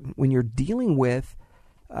important when you're dealing with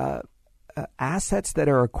assets that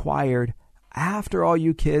are acquired after all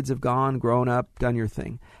you kids have grown up, done your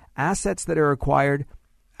thing. Assets that are acquired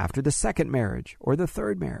after the second marriage or the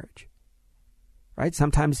third marriage. Right?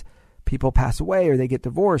 Sometimes people pass away or they get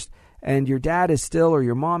divorced and your dad is still or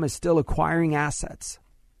your mom is still acquiring assets.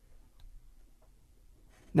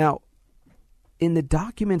 Now, in the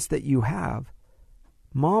documents that you have,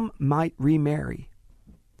 mom might remarry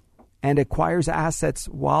and acquires assets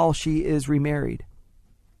while she is remarried.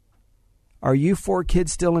 Are you 4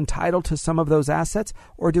 kids still entitled to some of those assets,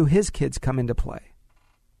 or do his kids come into play?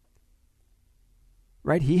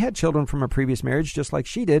 right? He had children from a previous marriage just like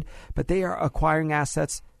she did, but they are acquiring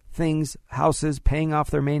assets, things, houses, paying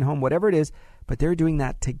off their main home, whatever it is, but they're doing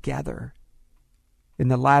that together in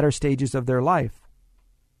the latter stages of their life.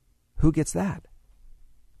 Who gets that?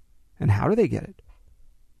 And how do they get it?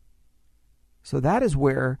 So that is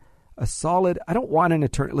where a solid, I don't want an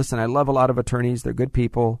attorney. Listen, I love a lot of attorneys. They're good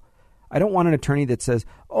people. I don't want an attorney that says,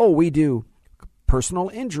 oh, we do personal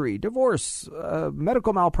injury, divorce,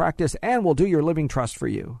 medical malpractice, and we'll do your living trust for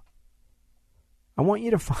you. I want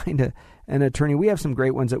you to find an attorney. We have some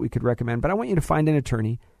great ones that we could recommend, but I want you to find an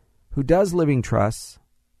attorney who does living trusts,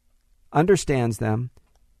 understands them,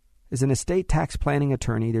 is an estate tax planning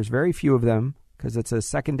attorney. There's very few of them because it's a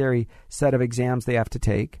secondary set of exams they have to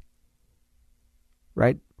take,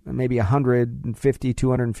 right? Maybe 150,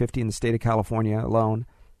 250 in the state of California alone,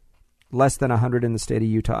 less than 100 in the state of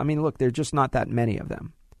Utah. I mean, look, there's just not that many of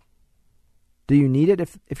them. Do you need it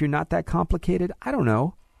if you're not that complicated? I don't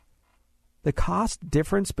know. The cost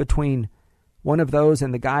difference between one of those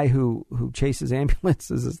and the guy who chases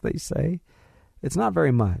ambulances, as they say, it's not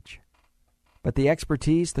very much. But the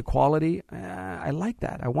expertise, the quality, I like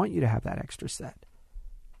that. I want you to have that extra set.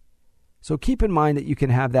 So keep in mind that you can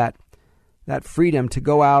have that freedom to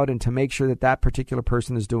go out and to make sure that that particular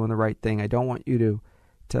person is doing the right thing. I don't want you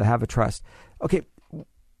to have a trust. Okay,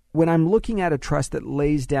 when I'm looking at a trust that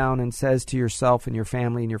lays down and says to yourself and your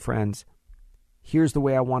family and your friends, here's the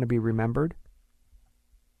way I want to be remembered,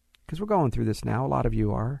 because we're going through this now, a lot of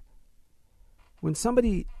you are. When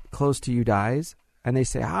somebody close to you dies and they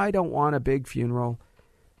say, I don't want a big funeral,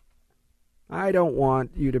 I don't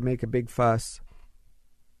want you to make a big fuss.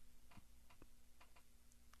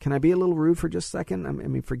 Can I be a little rude for just a second? I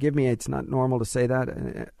mean, forgive me, it's not normal to say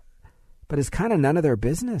that, but it's kind of none of their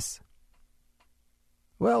business.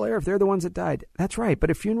 Well, if they're the ones that died, that's right, but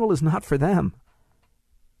a funeral is not for them.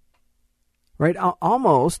 Right?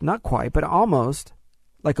 Almost, not quite, but almost,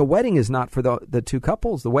 like a wedding is not for the two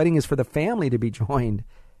couples. The wedding is for the family to be joined.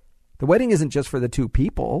 The wedding isn't just for the two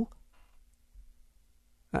people.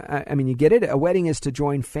 I mean, you get it? A wedding is to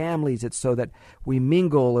join families. It's so that we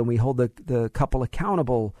mingle and we hold the couple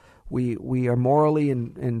accountable. We are morally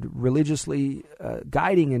and religiously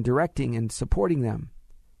guiding and directing and supporting them.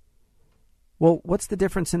 Well, what's the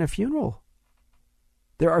difference in a funeral?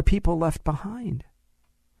 There are people left behind.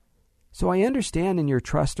 So I understand in your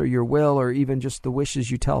trust or your will or even just the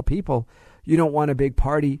wishes you tell people, you don't want a big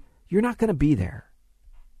party. You're not going to be there.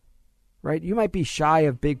 Right? You might be shy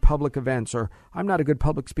of big public events, or I'm not a good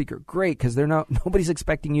public speaker. Great, because nobody's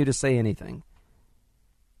expecting you to say anything.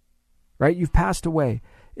 Right? You've passed away.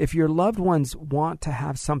 If your loved ones want to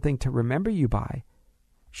have something to remember you by,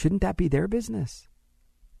 shouldn't that be their business?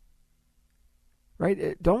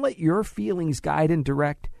 Right? Don't let your feelings guide and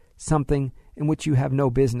direct something in which you have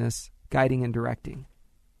no business guiding and directing.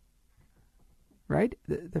 Right?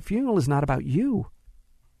 The funeral is not about you.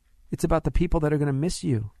 It's about the people that are going to miss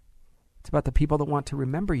you. It's about the people that want to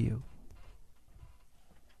remember you.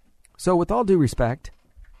 So with all due respect,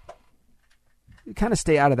 you kind of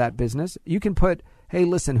stay out of that business. You can put, hey,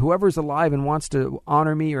 listen, whoever's alive and wants to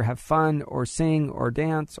honor me or have fun or sing or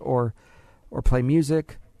dance or play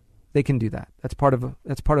music, they can do that. That's part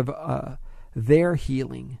of their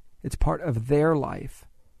healing. It's part of their life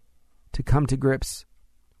to come to grips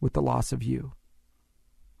with the loss of you.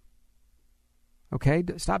 Okay?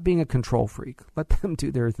 Stop being a control freak. Let them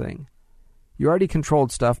do their thing. You already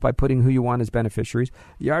controlled stuff by putting who you want as beneficiaries.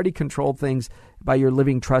 You already controlled things by your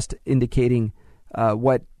living trust indicating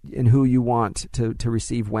what and who you want to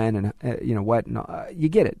receive when and what. You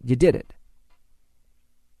get it. You did it.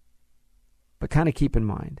 But kind of keep in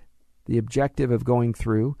mind the objective of going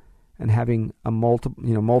through and having a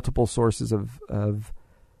multiple sources of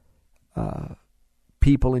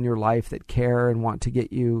people in your life that care and want to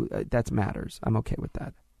get you. That matters. I'm okay with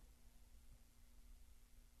that.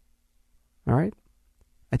 All right?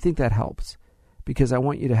 I think that helps because I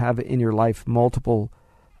want you to have in your life multiple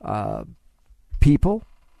people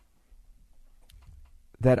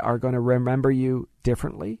that are going to remember you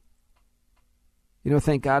differently.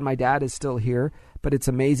 Thank God my dad is still here, but it's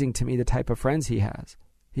amazing to me the type of friends he has.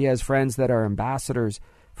 He has friends that are ambassadors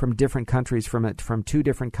from different countries, from two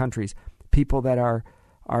different countries, people that are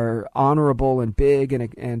honorable and big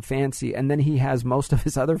and fancy. And then he has most of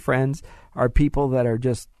his other friends are people that are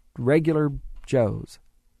just regular Joes,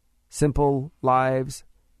 simple lives,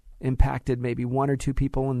 impacted maybe one or two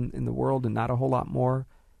people in the world and not a whole lot more.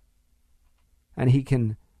 And he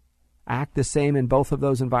can act the same in both of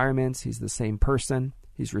those environments. He's the same person.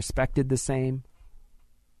 He's respected the same.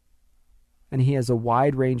 And he has a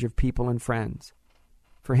wide range of people and friends.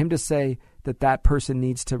 For him to say, that person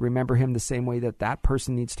needs to remember him the same way that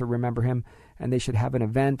person needs to remember him, and they should have an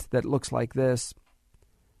event that looks like this.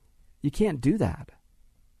 You can't do that.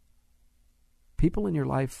 People in your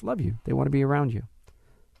life love you. They want to be around you,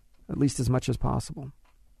 at least as much as possible.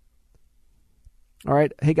 All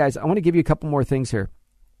right. Hey, guys, I want to give you a couple more things here.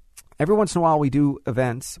 Every once in a while, we do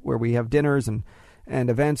events where we have dinners and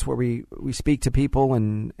events where we speak to people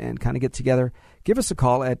and kind of get together. Give us a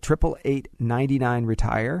call at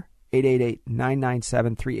 888-99-RETIRE,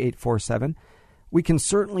 888-997-3847. We can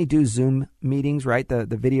certainly do Zoom meetings, right? The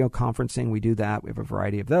video conferencing, we do that. We have a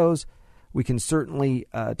variety of those. We can certainly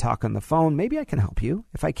talk on the phone. Maybe I can help you.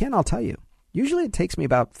 If I can, I'll tell you. Usually it takes me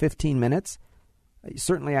about 15 minutes.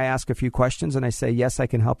 Certainly I ask a few questions and I say, yes, I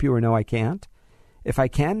can help you, or no, I can't. If I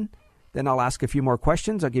can, then I'll ask a few more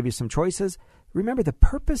questions. I'll give you some choices. Remember, the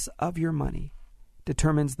purpose of your money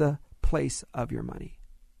determines the place of your money.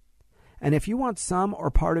 And if you want some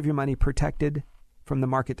or part of your money protected from the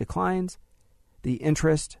market declines, the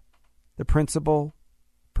interest, the principal,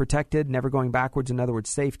 protected, never going backwards, in other words,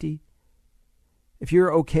 safety. If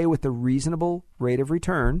you're okay with the reasonable rate of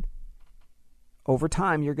return, over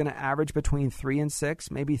time you're going to average between 3 and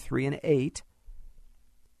 6, maybe 3 and 8.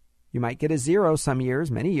 You might get a 0 some years,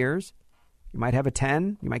 many years. You might have a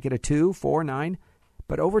 10, you might get a 2, 4, 9.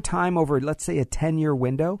 But over time, over let's say a 10-year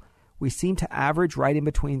window, we seem to average right in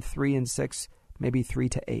between 3 and 6, maybe 3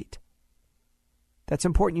 to 8. That's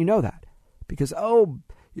important you know that. Because,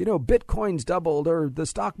 Bitcoin's doubled or the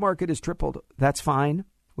stock market has tripled. That's fine.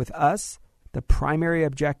 With us, the primary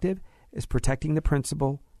objective is protecting the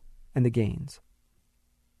principal and the gains.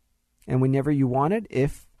 And whenever you want it,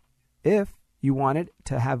 if you want it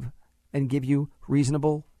to have and give you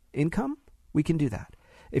reasonable income, we can do that.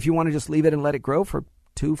 If you want to just leave it and let it grow for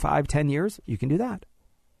 2, 5, 10 years, you can do that.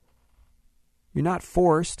 You're not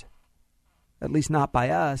forced, at least not by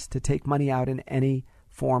us, to take money out in any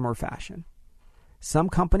form or fashion. Some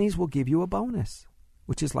companies will give you a bonus,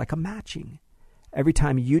 which is like a matching. Every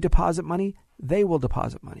time you deposit money, they will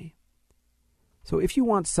deposit money. So if you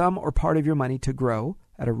want some or part of your money to grow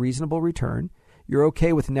at a reasonable return, you're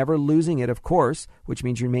okay with never losing it, of course, which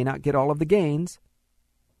means you may not get all of the gains.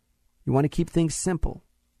 You want to keep things simple,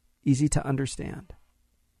 easy to understand.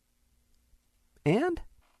 And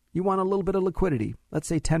you want a little bit of liquidity, let's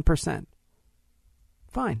say 10%.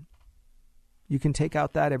 Fine. You can take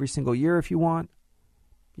out that every single year if you want.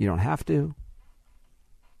 You don't have to.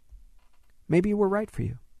 Maybe we're right for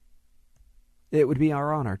you. It would be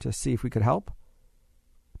our honor to see if we could help.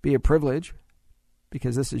 Be a privilege,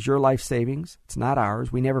 because this is your life savings. It's not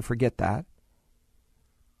ours. We never forget that.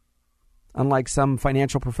 Unlike some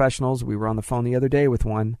financial professionals, we were on the phone the other day with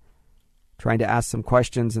one trying to ask some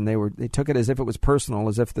questions, and they took it as if it was personal,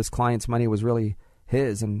 as if this client's money was really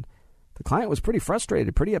his. And the client was pretty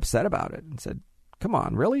frustrated, pretty upset about it, and said, "Come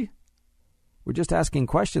on, really? We're just asking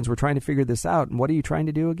questions. We're trying to figure this out. And what are you trying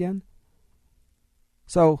to do again?"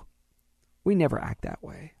 So we never act that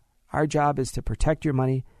way. Our job is to protect your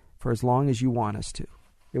money for as long as you want us to.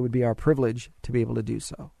 It would be our privilege to be able to do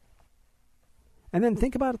so. And then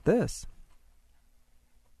think about this.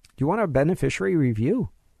 Do you want a beneficiary review?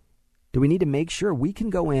 Do we need to make sure we can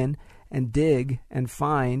go in and dig and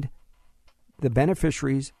find the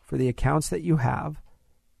beneficiaries for the accounts that you have?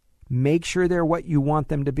 Make sure they're what you want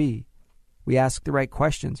them to be. We ask the right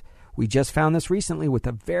questions. We just found this recently with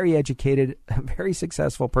a very educated, very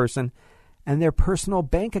successful person, and their personal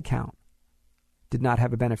bank account did not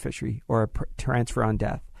have a beneficiary or a transfer on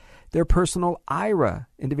death. Their personal IRA,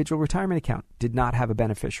 individual retirement account, did not have a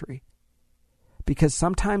beneficiary. Because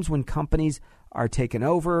sometimes when companies are taken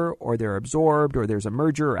over or they're absorbed or there's a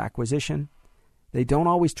merger or acquisition, they don't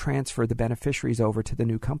always transfer the beneficiaries over to the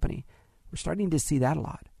new company. We're starting to see that a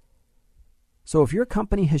lot. So if your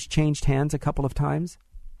company has changed hands a couple of times,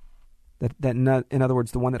 in other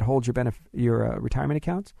words, the one that holds your retirement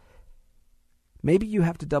accounts, maybe you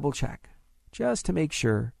have to double check just to make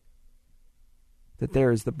sure that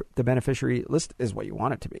the beneficiary list is what you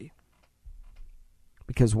want it to be.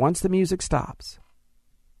 Because once the music stops,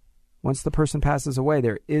 once the person passes away,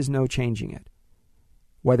 there is no changing it.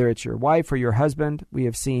 Whether it's your wife or your husband, we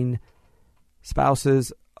have seen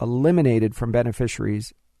spouses eliminated from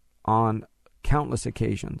beneficiaries on countless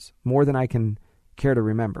occasions, more than I can care to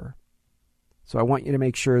remember. So I want you to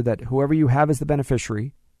make sure that whoever you have as the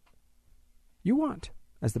beneficiary, you want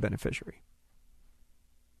as the beneficiary.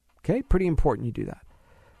 Okay, pretty important you do that.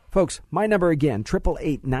 Folks, my number again,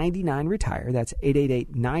 888-99-RETIRE. That's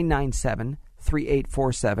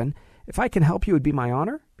 888-997-3847. If I can help you, it would be my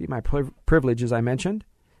honor, be my privilege, as I mentioned.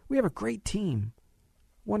 We have a great team,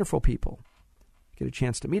 wonderful people. Get a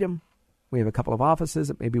chance to meet them. We have a couple of offices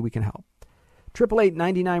that maybe we can help.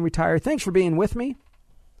 888-99-RETIRE. Thanks for being with me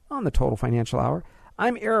on the Total Financial Hour.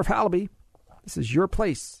 I'm Arif Halaby. This is your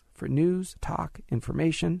place for news, talk,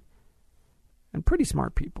 information, and pretty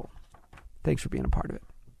smart people. Thanks for being a part of it.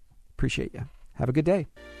 Appreciate you. Have a good day.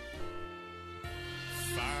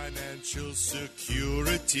 Financial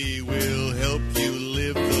security will help you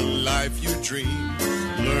live the life you dream.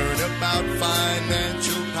 Learn about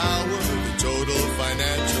financial power, the Total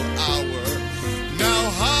Financial Hour. Now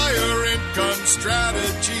higher income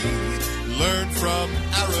strategy. Learn from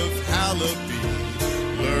Arif Halaby.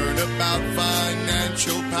 Learn about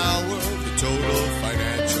financial power, the Total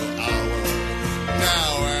Financial Hour.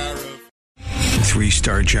 Now Arif.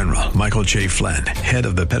 3-star General Michael J. Flynn, head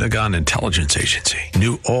of the Pentagon Intelligence Agency,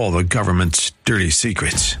 knew all the government's dirty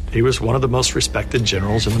secrets. He was one of the most respected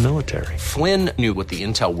generals in the military. Flynn knew what the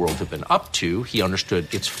intel world had been up to. He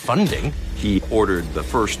understood its funding. He ordered the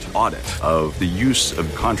first audit of the use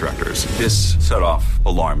of contractors. This set off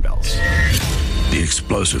alarm bells. The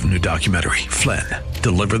explosive new documentary, Flynn,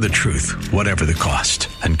 Deliver the Truth, Whatever the Cost,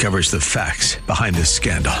 uncovers the facts behind this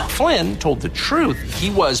scandal. Flynn told the truth.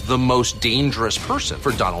 He was the most dangerous person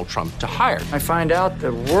for Donald Trump to hire. I find out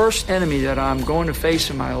the worst enemy that I'm going to face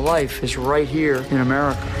in my life is right here in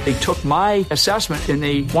America. They took my assessment and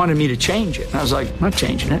they wanted me to change it. And I was like, I'm not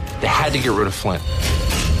changing it. They had to get rid of Flynn.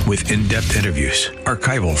 With in-depth interviews,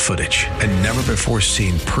 archival footage, and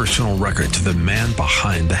never-before-seen personal records of the man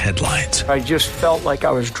behind the headlines. I just felt like I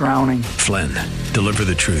was drowning. Flynn, Deliver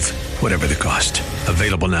the Truth, Whatever the Cost.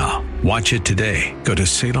 Available now. Watch it today. Go to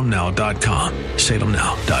salemnow.com.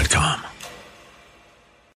 salemnow.com.